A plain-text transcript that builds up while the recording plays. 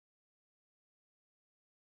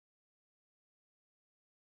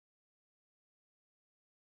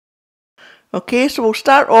Okay, so we'll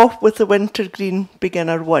start off with the Wintergreen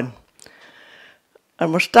Beginner 1.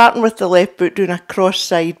 And we're starting with the left foot doing a cross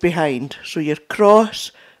side behind. So your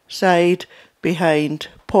cross, side, behind,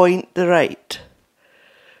 point the right.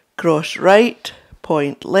 Cross right,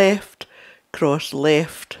 point left, cross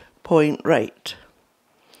left, point right.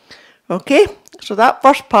 Okay, so that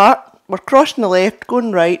first part, we're crossing the left,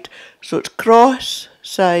 going right, so it's cross,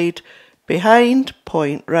 side, behind,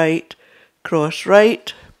 point right, cross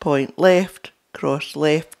right, point left, cross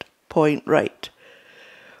left, point right.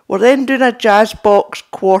 We're then doing a jazz box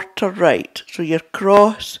quarter right, so your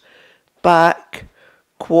cross, back,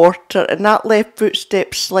 quarter, and that left foot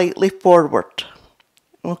steps slightly forward.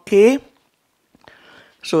 Okay,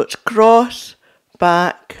 so it's cross,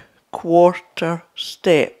 back, quarter,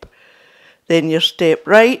 step. Then your step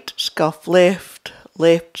right, scuff left,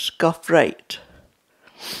 left, scuff right.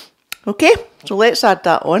 Okay, so let's add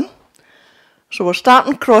that on. So we're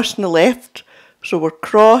starting crossing the left, so we're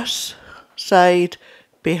cross, side,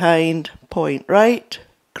 behind, point right,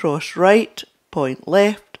 cross right, point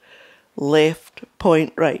left, left,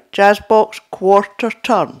 point right. Jazz box, quarter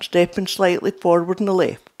turn, stepping slightly forward on the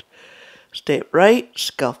left. Step right,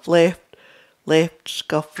 scuff left, left,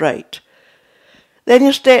 scuff right. Then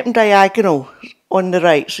you're stepping diagonal on the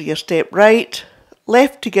right, so you step right,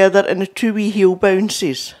 left together in the two wee heel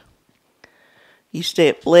bounces. You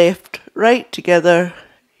step left, right together,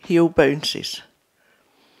 heel bounces.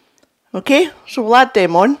 Okay, so we'll add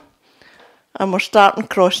them on, and we're starting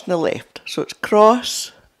crossing the left. So it's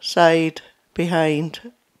cross, side,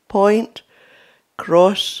 behind, point,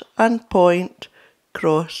 cross and point,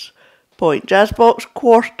 cross, point. Jazz box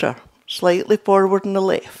quarter, slightly forward on the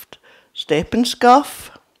left. Step and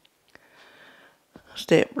scuff.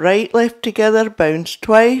 Step right, left together, bounce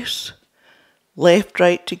twice. Left,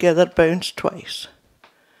 right together, bounce twice.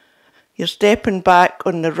 You're stepping back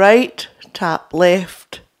on the right, tap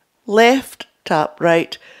left, left, tap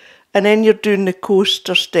right, and then you're doing the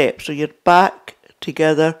coaster step. So you're back,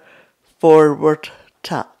 together, forward,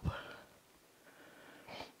 tap.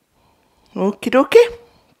 Okie dokie.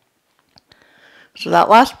 So that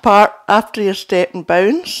last part, after your step and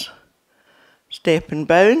bounce,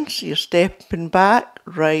 you're stepping back,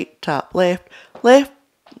 right, tap left, left,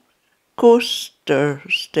 coaster,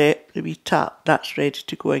 step, the wee tap, that's ready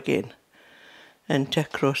to go again into a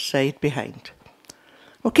cross side behind.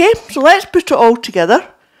 Okay, so let's put it all together.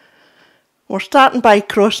 We're starting by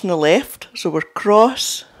crossing the left, so we're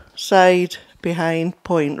cross, side, behind,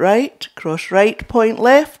 point right, cross right, point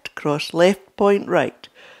left, cross left, point right.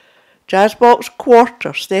 Jazz box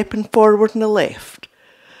quarter, stepping forward on the left.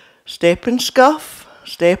 Step and scuff,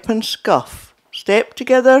 step and scuff. Step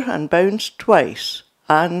together and bounce twice,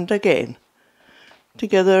 and again.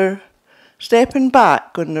 Together, stepping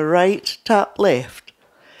back on the right, tap left,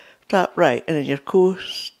 tap right, and then your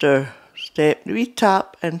coaster, step, we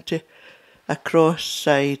tap into a cross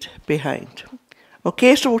side behind.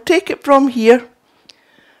 Okay, so we'll take it from here.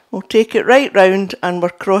 We'll take it right round and we're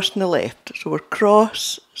crossing the left. So we're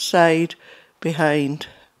cross, side, behind,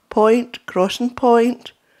 point, crossing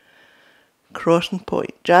point, crossing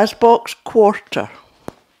point. Jazz box quarter.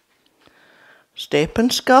 Step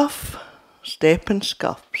and scuff, step and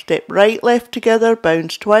scuff. Step right, left together,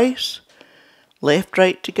 bounce twice. Left,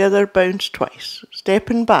 right together, bounce twice.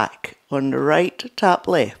 Stepping back on the right, tap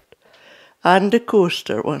left. And the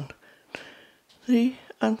coaster, 1, 3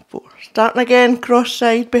 and 4. Starting again, cross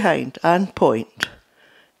side behind and point.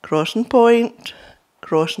 Crossing point,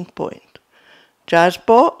 crossing point. Jazz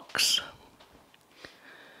box.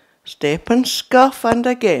 Step and scuff, and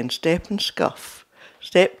again, step and scuff.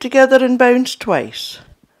 Step together and bounce twice.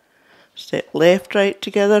 Step left, right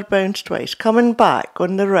together, bounce twice. Coming back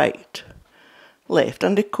on the right, left,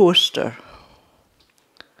 and the coaster.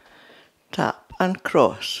 Tap and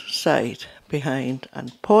cross, side, behind,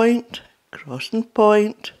 and point, crossing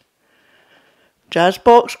point. Jazz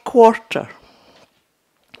box quarter.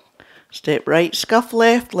 Step right, scuff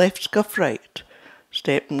left, left, scuff right.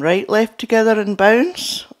 Step right, left together and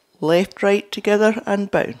bounce. Left, right together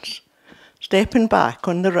and bounce. Stepping back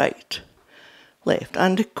on the right, left,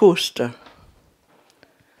 and a coaster.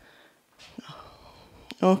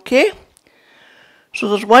 Okay, so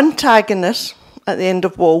there's one tag in this at the end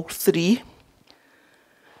of wall 3.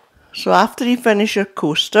 So after you finish your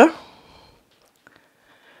coaster,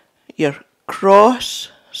 your cross,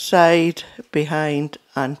 side, behind,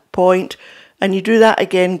 and point, and you do that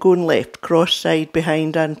again going left, cross, side,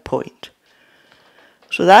 behind, and point.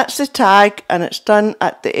 So that's the tag, and it's done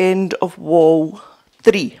at the end of wall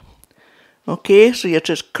 3. Okay, so you're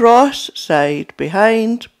just cross, side,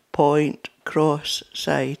 behind, point, cross,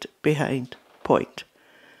 side, behind, point.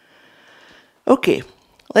 Okay,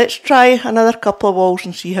 let's try another couple of walls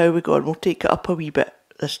and see how we go, and we'll take it up a wee bit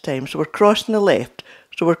this time. So we're crossing the left.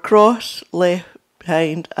 So we're cross, left,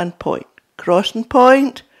 behind and point. Cross and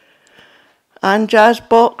point. And jazz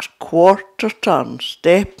box, quarter turn.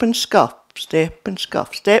 Step and scuff, step and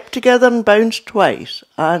scuff. Step together and bounce twice.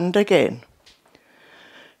 And again.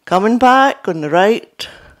 Coming back on the right,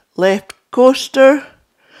 left coaster.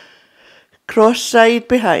 Cross side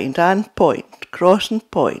behind and point. Cross and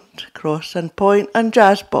point, cross and point and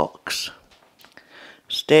jazz box.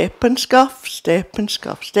 Step and scuff, step and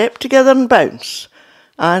scuff. Step together and bounce.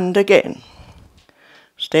 And again.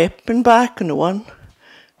 Step and back on the 1,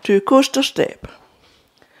 2 coaster step.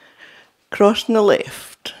 Cross on the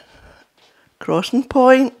left. Cross and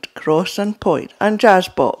point and jazz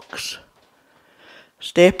box.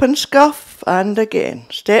 Step and scuff and again.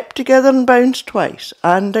 Step together and bounce twice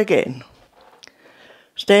and again.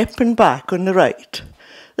 Step and back on the right.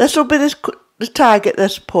 This will be the tag at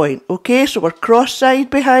this point. Okay, so we're cross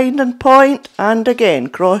side behind and point and again.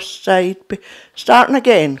 Cross side, starting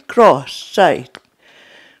again. Cross side,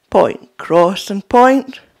 point. Cross and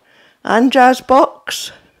point and jazz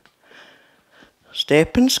box.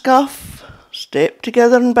 Step and scuff. Step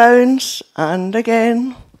together and bounce and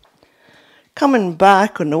again. Coming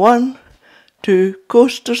back on the 1, 2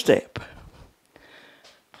 coaster step.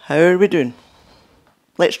 How are we doing?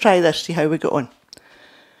 Let's try this, see how we get on.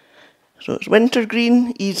 So it's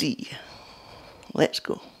Wintergreen EZ. Let's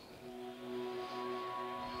go.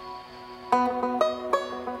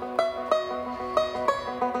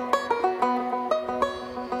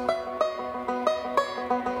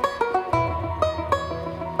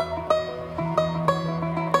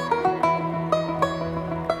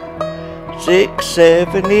 Six,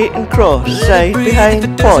 7, 8 and cross, side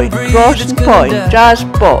behind point, cross and point, jazz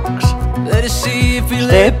box.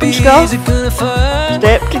 Step and scuff,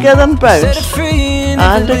 step together and bounce,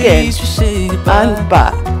 and again, and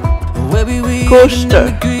back.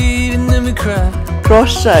 Coaster,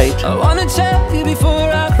 cross side,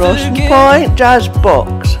 cross and point, jazz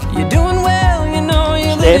box.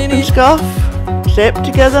 Step and scuff, step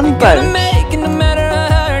together and bounce,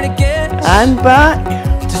 and back.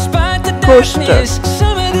 Coaster,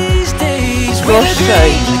 cross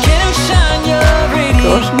side,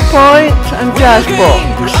 cross and point and jazz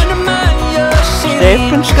box. Step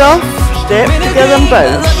and scuff, step together and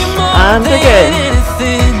bounce, and again.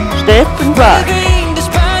 Step and back.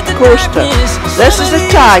 Coaster. This is the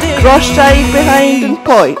tag, cross side behind and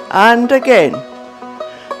point, and again.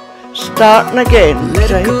 Starting again,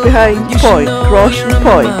 side behind point, cross and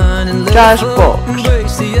point, jazz box.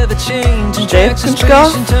 Step and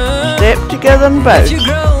scuff, step together and bounce,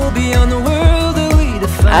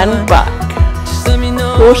 and back.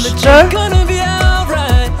 Coaster,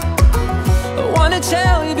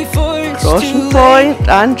 cross and point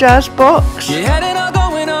and jazz box.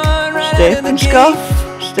 Step and scuff,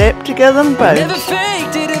 step together and bounce,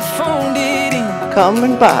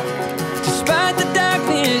 coming back.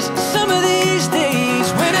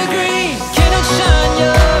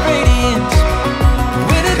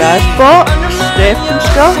 Jazz box, step and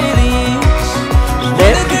scuff,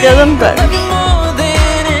 step together and bounce,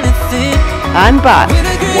 and back.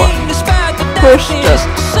 Coaster,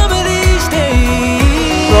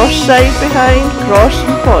 cross side behind, cross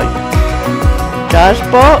and point, jazz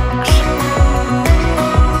box,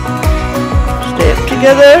 step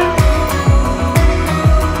together,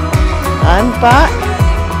 and back.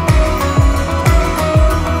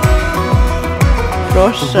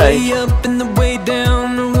 Cross side,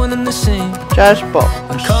 jazz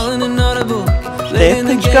box, step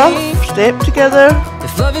and scuff, step together,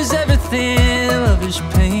 if love is everything, love is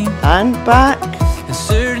pain, and back. and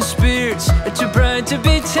certain spirits are too bright to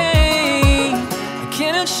be tamed. I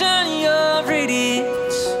cannot shine your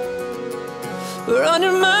radiance or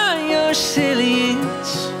undermine your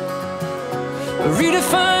salience or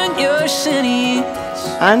redefine your sentience.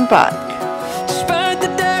 And back. Despite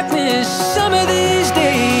the darkness, some of these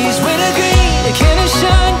days, wintergreen, I cannot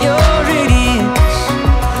shine your radiance.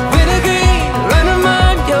 Wintergreen,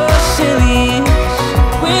 undermine your salience.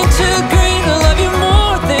 Wintergreen, I love you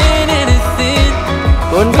more than anything.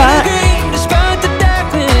 Going back. Wintergreen, despite the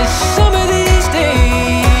darkness, some of these days.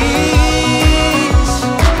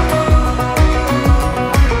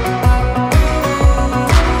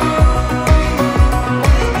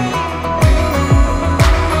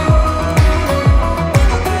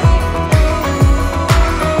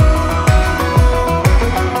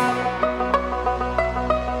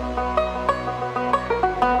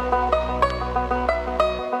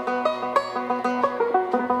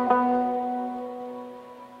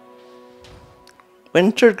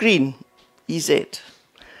 Wintergreen EZ.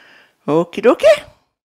 Okie dokie.